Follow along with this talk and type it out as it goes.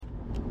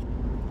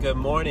Good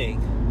morning,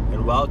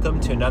 and welcome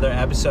to another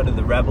episode of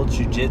the Rebel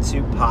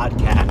Jiu-Jitsu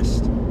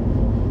podcast.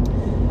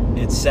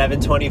 It's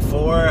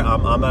 7:24.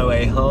 I'm on my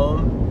way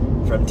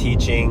home from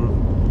teaching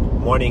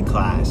morning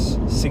class,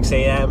 6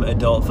 a.m.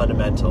 adult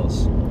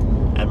fundamentals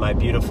at my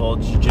beautiful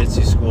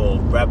jiu-jitsu school,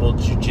 Rebel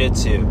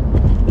Jiu-Jitsu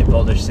in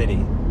Boulder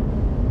City.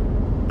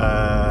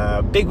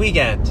 Big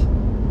weekend.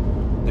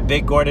 The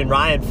big Gordon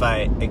Ryan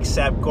fight,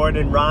 except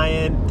Gordon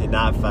Ryan did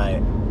not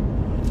fight.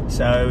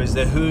 So it was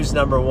the Who's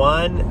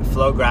 #1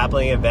 flow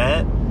grappling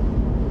event.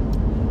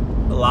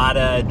 A lot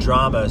of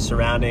drama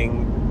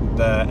surrounding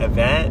the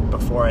event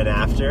before and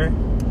after.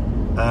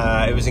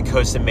 It was in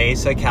Costa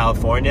Mesa,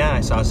 California.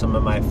 I saw some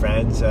of my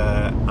friends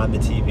on the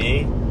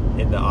TV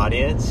in the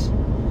audience.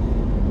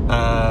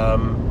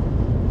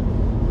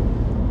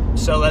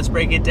 So let's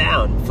break it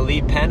down.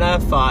 Felipe Pena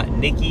fought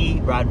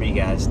Nicky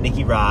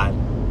Rod.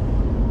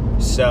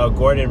 So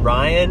Gordon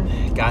Ryan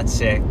got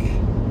sick.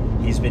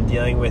 He's been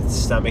dealing with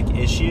stomach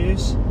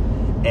issues,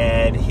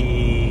 and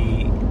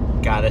he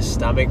got a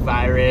stomach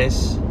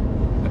virus.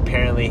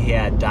 Apparently he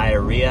had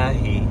diarrhea.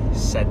 He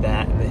said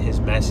that in his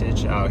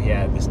message. Oh, he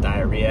had this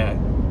diarrhea,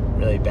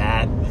 really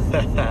bad.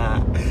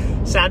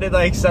 Sounded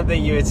like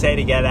something you would say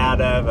to get out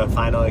of a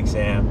final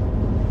exam.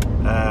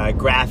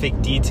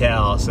 Graphic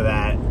detail so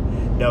that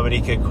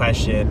nobody could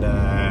question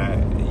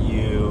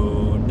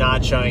you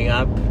not showing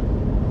up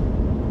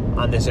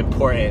on this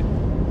important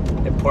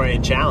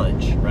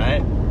challenge,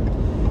 right?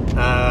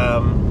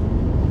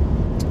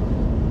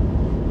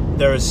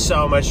 There was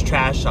so much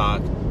trash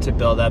talk to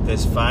build up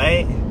this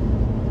fight.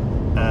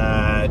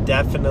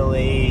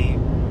 Definitely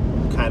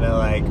kind of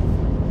like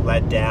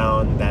let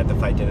down that the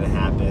fight didn't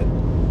happen.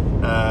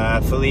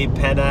 Felipe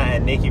Pena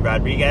and Nicky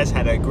Rodriguez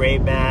had a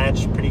great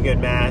match, pretty good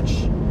match.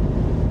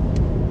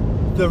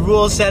 The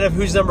rule set of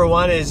Who's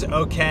 #1 is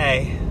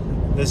okay.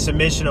 The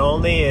submission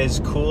only is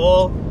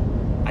cool,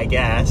 I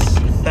guess.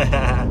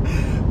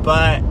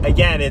 But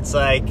again, it's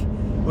like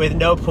with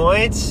no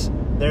points,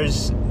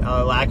 there's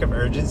a lack of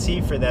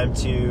urgency for them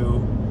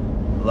to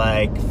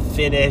like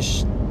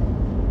finish,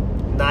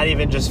 not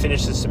even just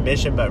finish the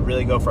submission, but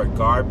really go for a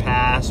guard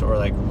pass or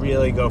like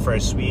really go for a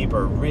sweep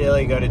or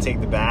really go to take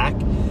the back.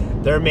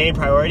 Their main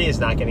priority is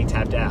not getting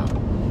tapped out.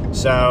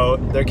 So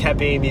there kept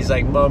being these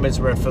like moments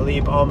where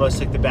Felipe almost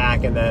took the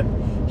back and then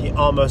he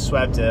almost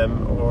swept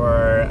him,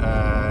 or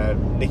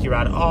Nicky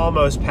Rod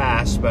almost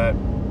passed, but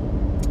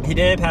he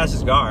didn't pass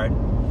his guard.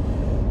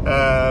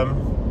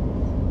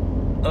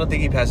 I don't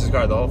think he passed his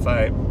guard the whole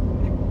fight.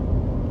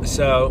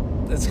 So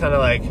it's kind of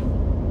like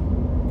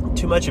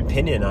too much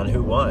opinion on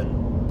who won.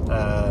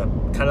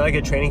 Kind of like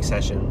a training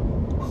session.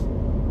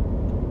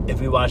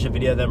 If we watch a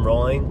video of them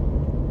rolling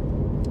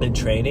and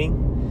training,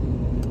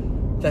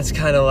 that's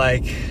kind of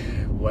like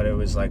what it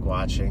was like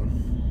watching.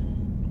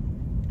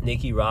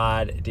 Nicky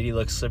Rod, did he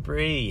look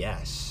slippery?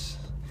 Yes.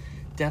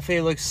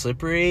 Definitely looks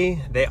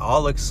slippery. They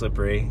all look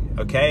slippery.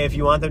 Okay, if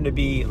you want them to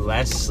be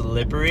less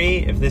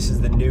slippery, if this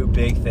is the new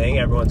big thing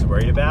everyone's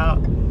worried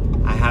about,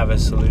 I have a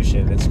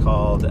solution. It's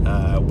called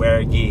wear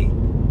a gi.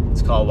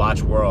 It's called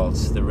Watch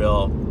Worlds, the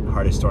real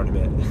hardest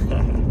tournament.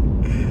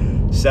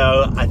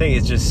 So I think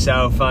it's just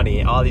so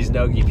funny. All these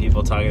NOGI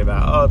people talking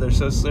about, oh, they're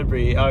so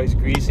slippery. Oh, he's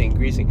greasing.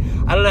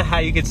 I don't know how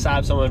you could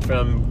stop someone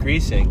from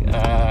greasing.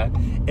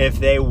 If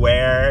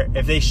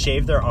they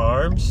shave their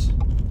arms,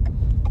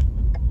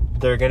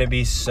 they're going to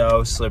be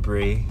so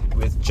slippery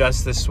with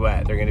just the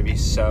sweat. They're going to be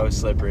so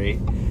slippery.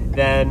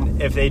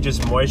 Then if they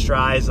just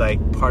moisturize like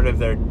part of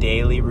their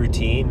daily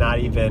routine, not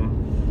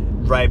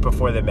even right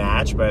before the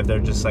match, but if they're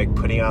just like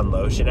putting on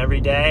lotion every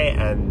day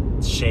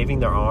and shaving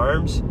their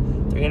arms,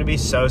 they're going to be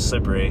so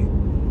slippery.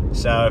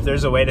 So if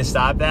there's a way to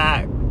stop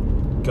that,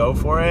 go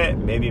for it.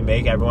 Maybe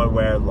make everyone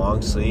wear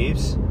long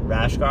sleeves,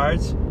 rash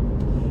guards.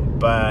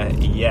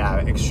 But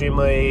yeah,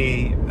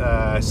 extremely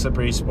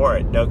slippery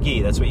sport. No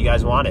gi. That's what you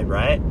guys wanted,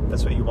 right?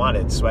 That's what you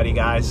wanted. Sweaty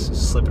guys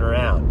slipping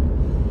around.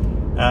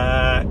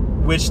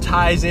 Which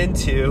ties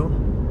into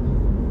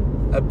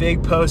a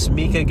big post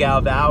Mika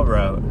Galvao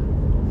wrote.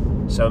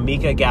 So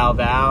Mika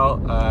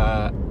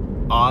Galvao,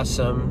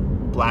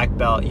 awesome black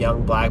belt,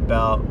 young black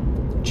belt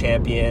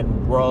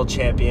champion, world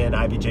champion,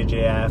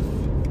 IBJJF.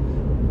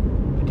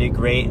 Did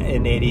great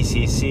in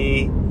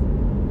ADCC.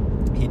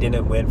 He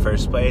didn't win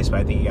first place, but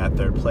I think he got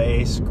third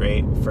place.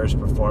 Great first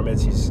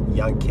performance. He's a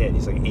young kid.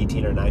 He's like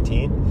 18 or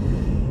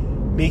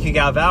 19. Mika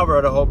Galvao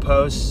wrote a whole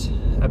post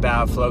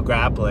about flow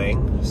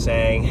grappling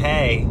saying,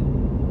 hey,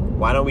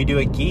 why don't we do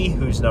a gi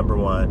Who's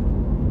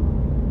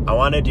 #1? I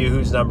want to do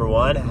Who's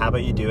 #1. How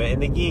about you do it in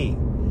the gi?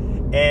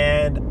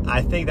 And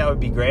I think that would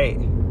be great.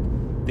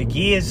 The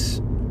gi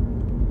is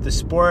the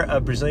sport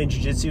of Brazilian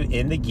Jiu-Jitsu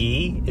in the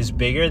gi is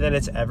bigger than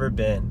it's ever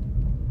been.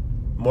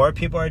 More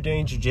people are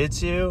doing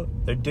jiu-jitsu.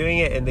 They're doing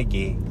it in the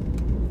gi.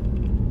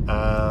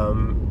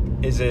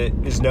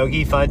 Is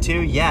no-gi fun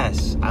too?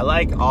 Yes. I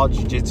like all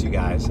jiu-jitsu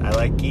guys. I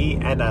like gi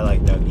and I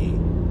like no-gi.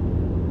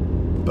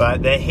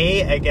 But the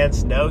hate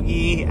against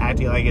no-gi,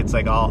 acting like it's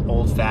like all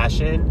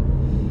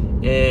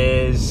old-fashioned,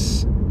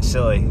 is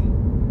silly.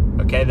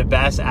 Okay, the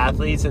best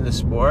athletes in the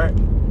sport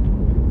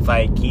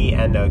fight gi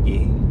and no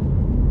gi.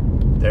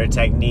 Their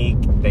technique,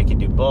 they can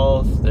do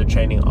both. They're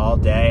training all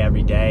day,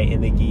 every day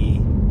in the gi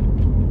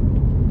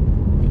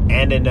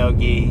and in no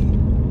gi.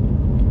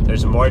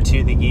 There's more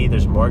to the gi.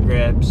 There's more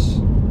grips.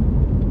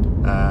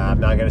 I'm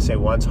not going to say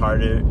one's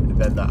harder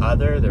than the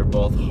other. They're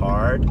both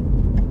hard.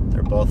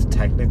 They're both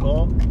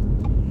technical.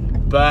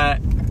 But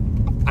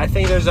I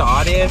think there's an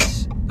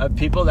audience of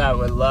people that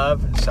would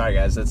love... Sorry,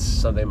 guys, that's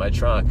something in my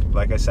trunk.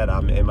 Like I said,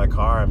 I'm in my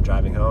car. I'm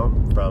driving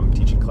home from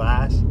teaching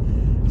class.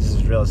 This is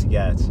as real as it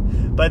gets.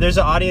 But there's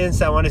an audience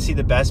that want to see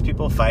the best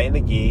people fight in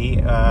the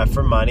gi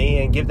for money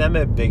and give them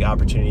a big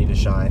opportunity to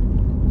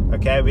shine.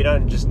 Okay? We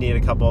don't just need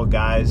a couple of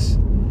guys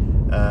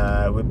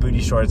with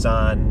booty shorts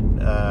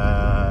on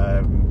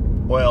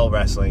oil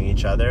wrestling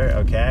each other.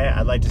 Okay?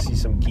 I'd like to see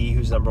some gi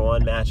who's number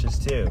one matches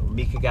too.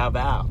 Mika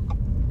Galvao.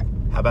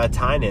 How about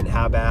Tynan?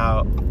 How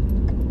about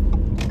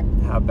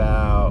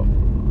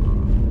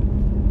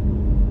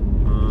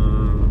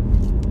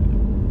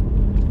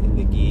in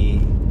the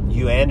gi,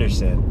 Hugh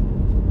Anderson?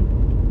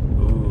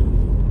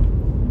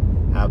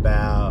 Ooh. How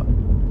about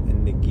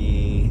in the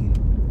gi,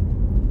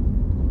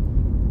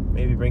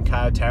 maybe bring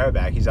Kyle Tara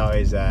back. He's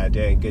always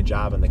doing a good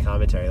job on the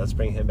commentary. Let's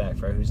bring him back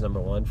for who's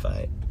number one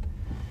fight.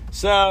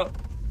 So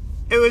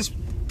it was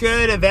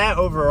good event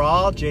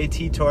overall.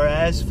 JT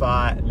Torres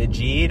fought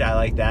Majid. I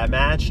like that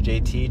match.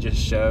 JT just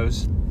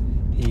shows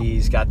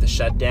he's got the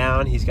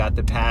shutdown, he's got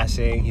the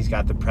passing, he's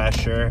got the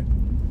pressure.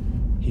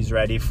 He's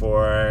ready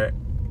for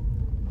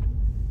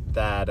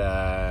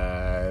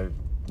that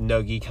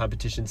no-gi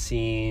competition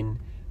scene,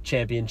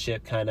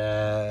 championship kind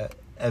of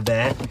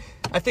event.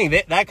 I think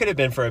that could have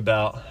been for a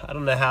belt. I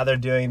don't know how they're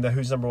doing the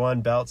who's number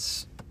one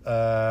belts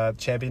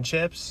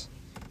championships.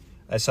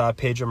 I saw a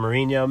Pedro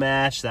Mourinho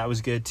match. That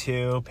was good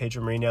too.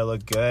 Pedro Mourinho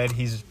looked good.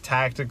 He's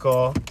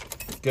tactical,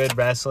 good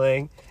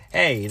wrestling.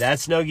 Hey,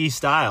 that's no-gi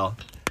style.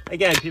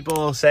 Again, people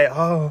will say,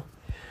 oh,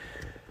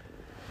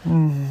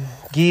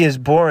 gi is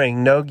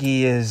boring.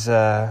 No-gi is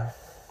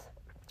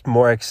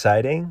more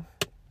exciting.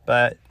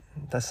 But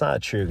that's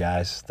not true,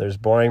 guys. There's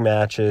boring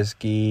matches,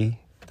 gi.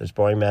 There's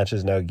boring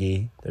matches,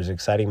 no-gi. There's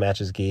exciting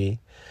matches, gi.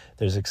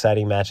 There's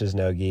exciting matches,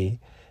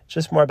 no-gi.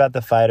 Just more about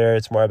the fighter.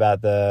 It's more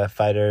about the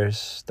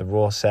fighters, the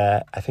rule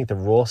set. I think the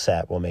rule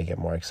set will make it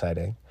more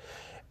exciting.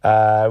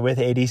 With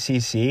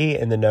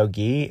ADCC and the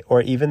no-gi,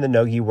 or even the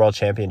no-gi World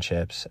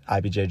Championships,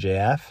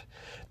 IBJJF,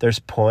 there's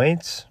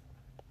points.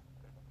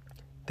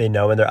 They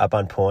know when they're up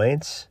on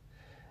points.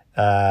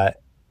 And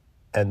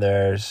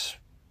there's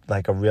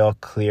like a real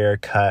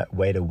clear-cut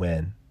way to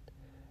win.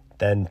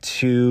 Then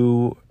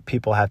two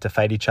people have to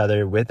fight each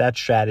other with that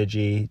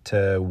strategy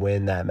to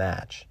win that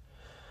match.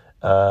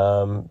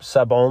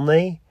 Sub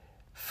only,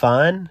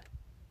 fun.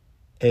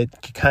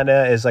 It kind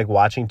of is like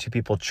watching two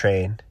people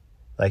train,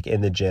 like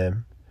in the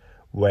gym,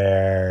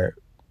 where,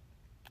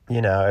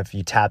 you know, if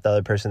you tap the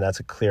other person,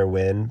 that's a clear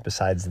win.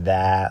 Besides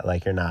that,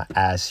 like, you're not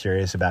as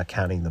serious about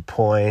counting the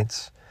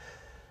points.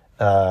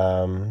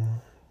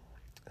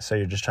 So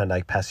you're just trying to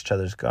like pass each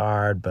other's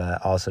guard,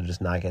 but also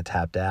just not get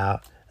tapped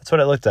out. That's what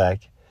it looked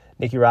like.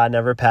 Nicky Rod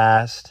never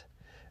passed.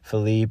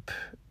 Philippe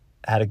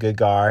had a good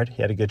guard.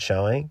 He had a good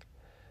showing.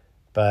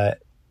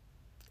 But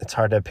it's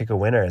hard to pick a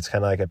winner. It's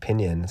kind of like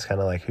opinion. It's kind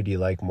of like, who do you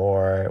like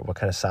more? What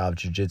kind of style of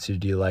jiu-jitsu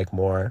do you like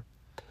more?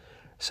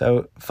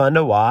 So fun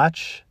to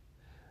watch.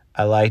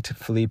 I liked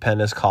Felipe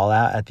Pena's call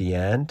out at the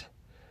end.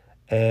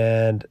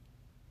 And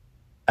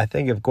I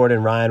think if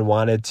Gordon Ryan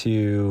wanted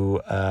to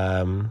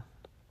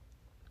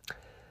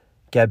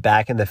get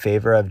back in the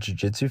favor of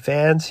jiu-jitsu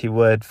fans, he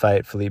would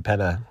fight Felipe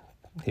Pena.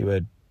 He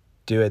would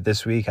do it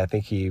this week. I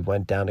think he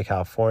went down to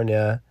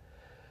California,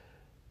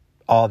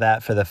 all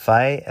that for the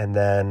fight, and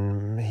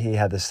then he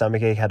had the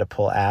stomachache, had to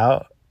pull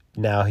out.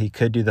 Now he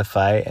could do the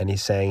fight, and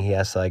he's saying he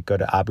has to like go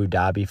to Abu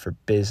Dhabi for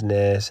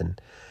business, and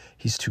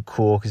he's too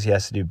cool because he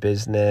has to do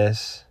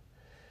business.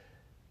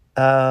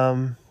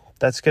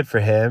 That's good for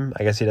him.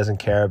 I guess he doesn't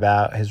care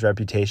about his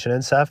reputation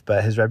and stuff,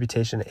 but his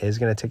reputation is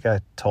going to take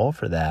a toll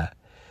for that.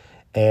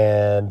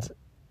 And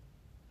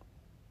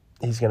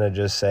he's going to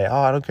just say,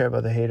 oh, I don't care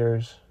about the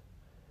haters.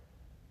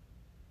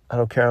 I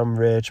don't care, I'm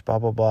rich, blah,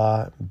 blah,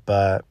 blah.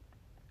 But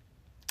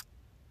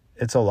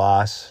it's a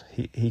loss.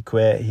 He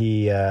quit.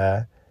 He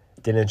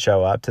didn't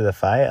show up to the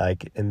fight.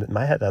 Like, in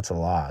my head, that's a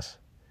loss.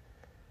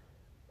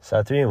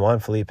 So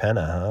 3-1, Felipe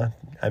Pena, huh?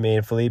 I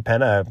mean, Felipe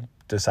Pena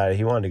decided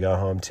he wanted to go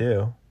home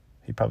too.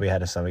 He probably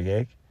had a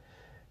stomachache.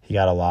 He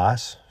got a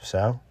loss.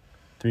 So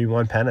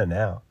 3-1 Pena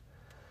now.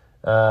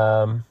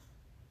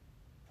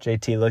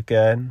 JT looked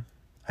good.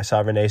 I saw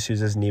Renee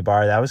Souza's knee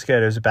bar. That was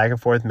good. It was a back and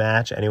forth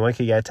match. Anyone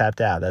could get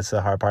tapped out. That's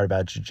the hard part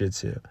about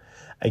jiu-jitsu.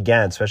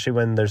 Again, especially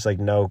when there's like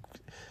no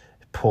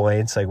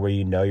points, like where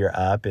you know you're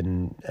up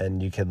and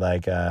you could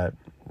like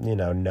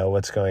know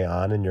what's going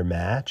on in your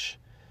match.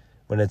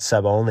 When it's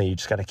sub only, you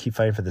just got to keep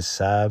fighting for the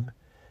sub.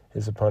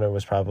 His opponent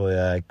was probably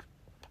like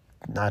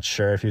not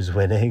sure if he was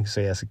winning,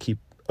 so he has to keep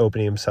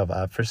opening himself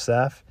up for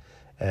stuff.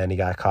 And he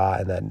got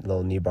caught, and that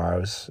little knee bar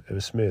was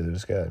smooth. It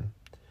was good.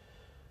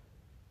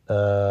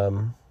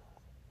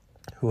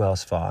 Who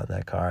else fought on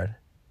that card?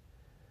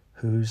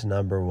 Who's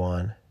number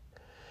one?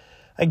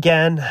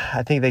 Again,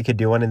 I think they could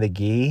do one in the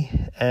gi.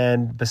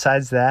 And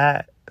besides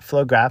that,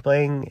 Flow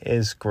Grappling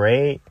is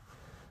great,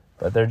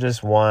 but they're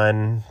just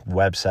one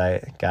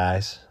website,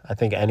 guys. I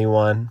think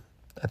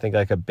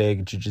like a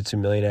big jiu-jitsu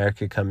millionaire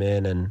could come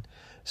in and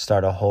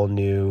start a whole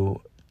new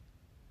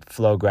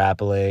Flow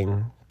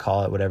Grappling,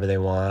 call it whatever they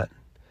want,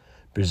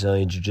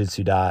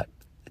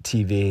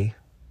 BrazilianJiu-Jitsu.tv,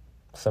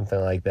 something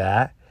like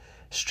that,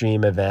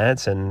 stream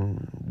events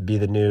and be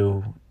the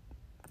new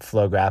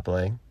Flow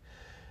Grappling.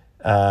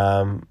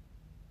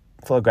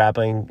 Flow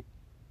Grappling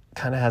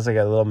kind of has like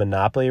a little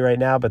monopoly right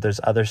now, but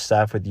there's other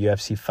stuff with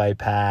UFC Fight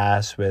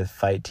Pass, with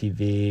Fight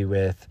TV,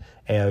 with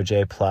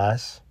AOJ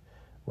Plus,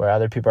 where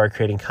other people are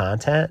creating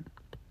content.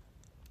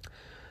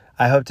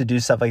 I hope to do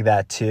stuff like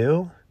that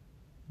too,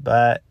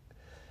 but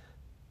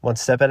one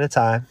step at a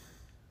time.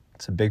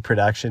 It's a big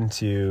production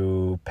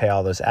to pay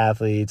all those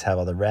athletes, have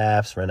all the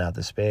refs, rent out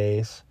the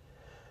space.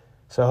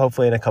 So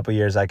hopefully in a couple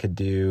years I could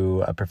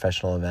do a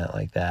professional event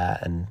like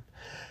that and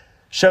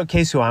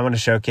showcase who I want to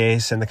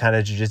showcase and the kind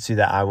of jiu-jitsu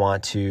that I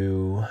want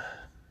to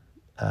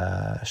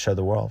show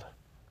the world.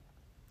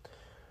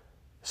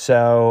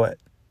 So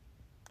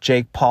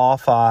Jake Paul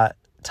fought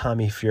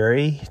Tommy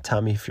Fury.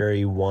 Tommy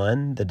Fury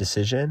won the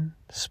decision,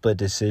 split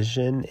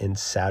decision in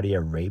Saudi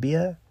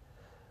Arabia.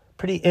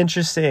 Pretty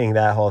interesting,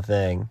 that whole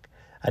thing.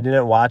 I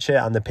didn't watch it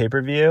on the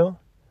pay-per-view.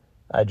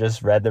 I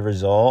just read the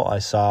result. I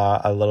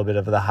saw a little bit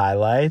of the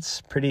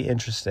highlights. Pretty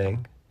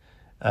interesting.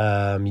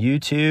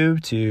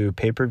 YouTube to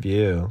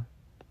pay-per-view.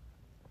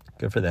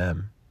 Good for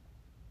them.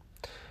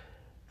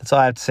 That's all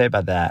I have to say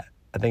about that.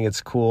 I think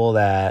it's cool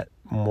that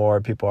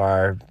more people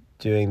are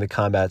doing the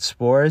combat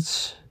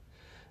sports,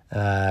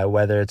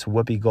 whether it's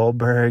Whoopi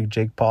Goldberg,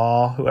 Jake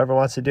Paul, whoever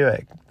wants to do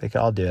it. They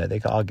can all do it. They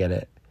can all get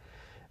it.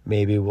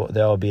 Maybe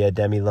there'll be a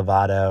Demi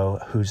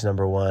Lovato Who's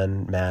Number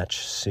One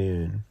match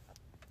soon.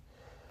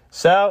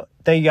 So,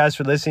 thank you guys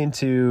for listening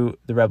to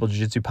the Rebel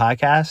Jiu-Jitsu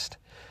podcast.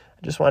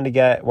 I just wanted to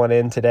get one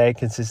in today,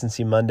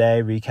 Consistency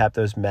Monday, recap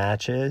those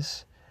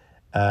matches.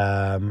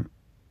 Got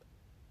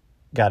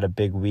a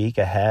big week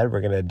ahead. We're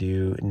going to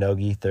do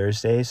NOGI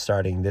Thursdays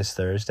starting this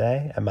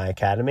Thursday at my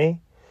academy.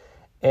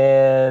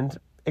 And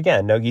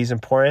again, NOGI is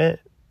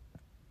important.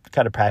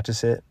 Got to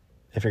practice it.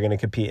 If you're going to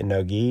compete in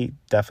NOGI,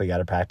 definitely got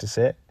to practice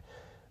it.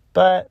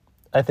 But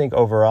I think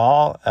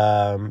overall,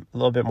 a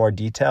little bit more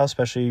detail,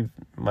 especially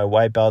my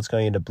white belts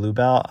going into blue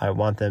belt. I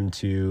want them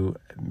to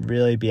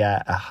really be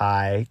at a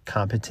high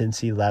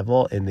competency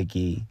level in the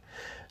gi.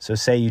 So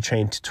say you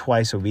train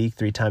twice a week,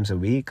 3 times a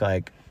week,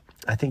 like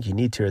I think you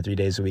need 2 or 3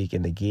 days a week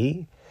in the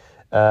gi.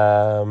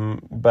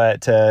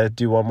 But to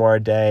do one more a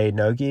day,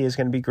 no-gi is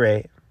going to be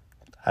great.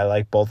 I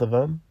like both of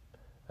them.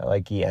 I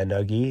like gi and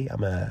no-gi.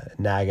 I'm a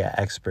Naga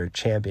expert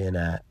champion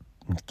at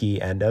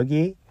gi and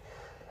no-gi.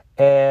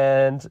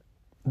 And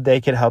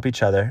they can help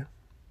each other.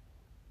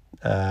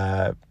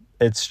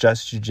 It's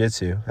just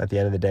jiu-jitsu at the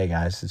end of the day,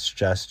 guys. It's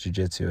just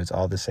jiu-jitsu. It's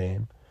all the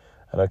same.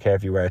 I don't care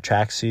if you wear a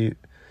tracksuit.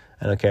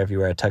 I don't care if you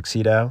wear a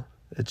tuxedo.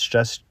 It's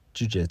just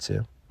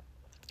jiu-jitsu.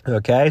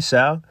 Okay,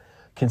 so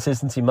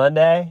Consistency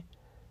Monday.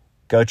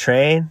 Go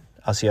train.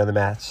 I'll see you on the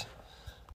mats.